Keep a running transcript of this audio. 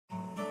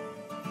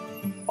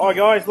Hi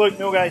guys, Luke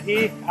Milgate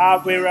here.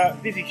 We're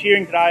busy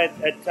shearing today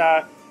at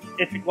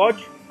Ettrick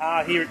Lodge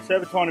here at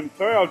Serpentine in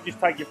Victoria. I'll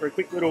just take you for a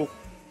quick little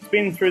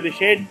spin through the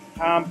shed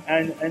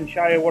and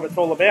show you what it's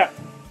all about.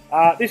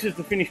 This is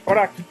the finished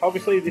product.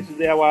 Obviously this is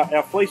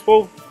our fleece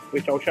wool,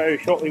 which I'll show you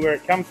shortly where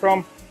it comes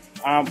from.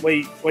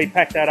 We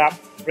packed that up,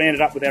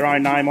 branded up with our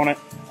own name on it.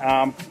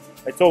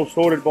 It's all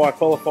sorted by a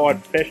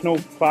qualified professional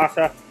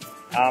classer,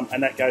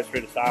 and that goes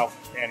through to sale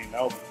down in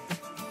Melbourne.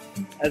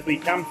 As we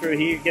come through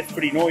here, it gets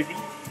pretty noisy.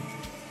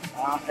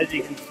 As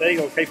you can see,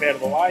 I'll keep out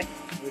of the way.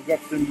 We've got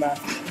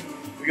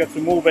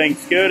some wool being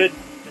skirted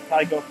to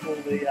take off all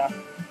the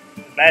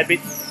bad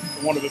bits,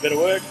 for want of a better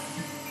word,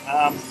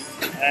 and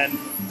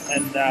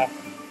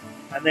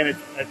then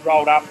it's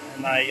rolled up,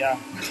 and they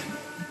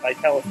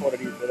tell us what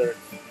it is, whether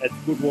it's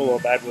good wool or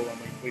bad wool, and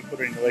we put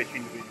it into each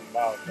individual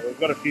bale. So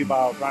we've got a few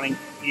bales running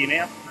here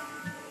now.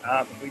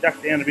 If we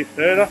duck down a bit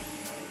further,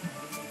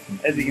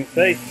 as you can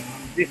see,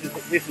 this is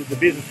the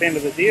business end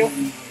of the deal.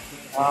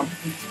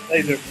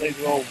 These are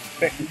all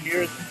professional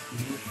shearers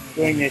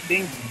doing their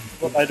thing,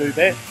 what they do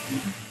best.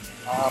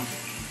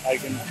 They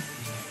can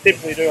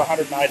typically do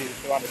 180 to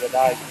 200 a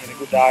day in a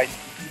good day,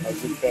 a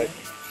good sheep.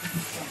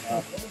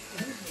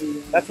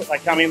 That's what they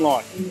come in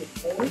like.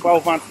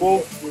 12 month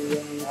wool.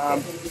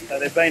 So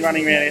they've been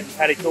running around in the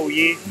paddock all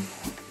year,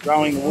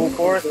 growing the wool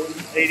for us,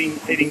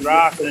 eating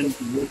grass and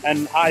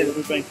hay that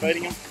we've been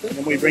feeding them, and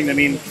then we bring them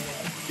in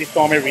this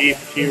time every year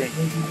for shearing.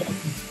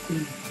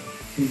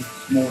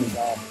 Before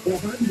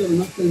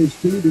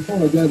I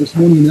go this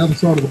morning on the other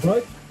side of the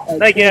boat.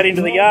 Take out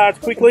into the yards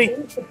quickly.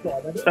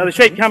 So the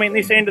sheep come in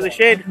this end of the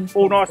shed,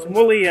 all nice and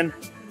woolly and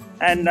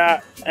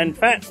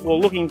fat, well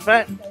looking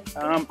fat,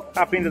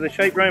 up into the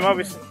sheep room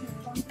obviously,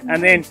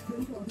 and then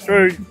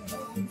through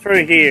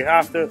here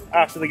after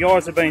the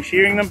guys have been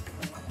shearing them.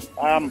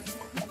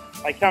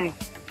 They come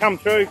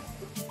through.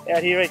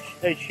 Out here,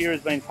 each shearer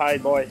has been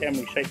paid by how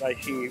many sheep they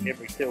shear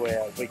every 2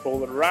 hours. We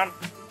call it a run,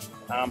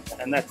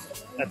 and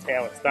that's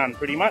how it's done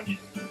pretty much.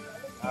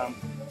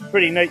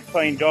 Pretty neat,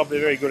 clean job. They're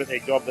very good at their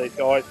job, these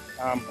guys.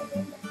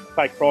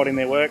 Take pride in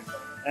their work,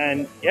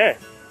 and yeah,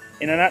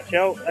 in a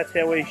nutshell, that's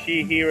how we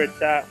shear here at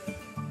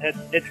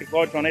Ettrick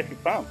Lodge on Ettrick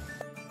Farm.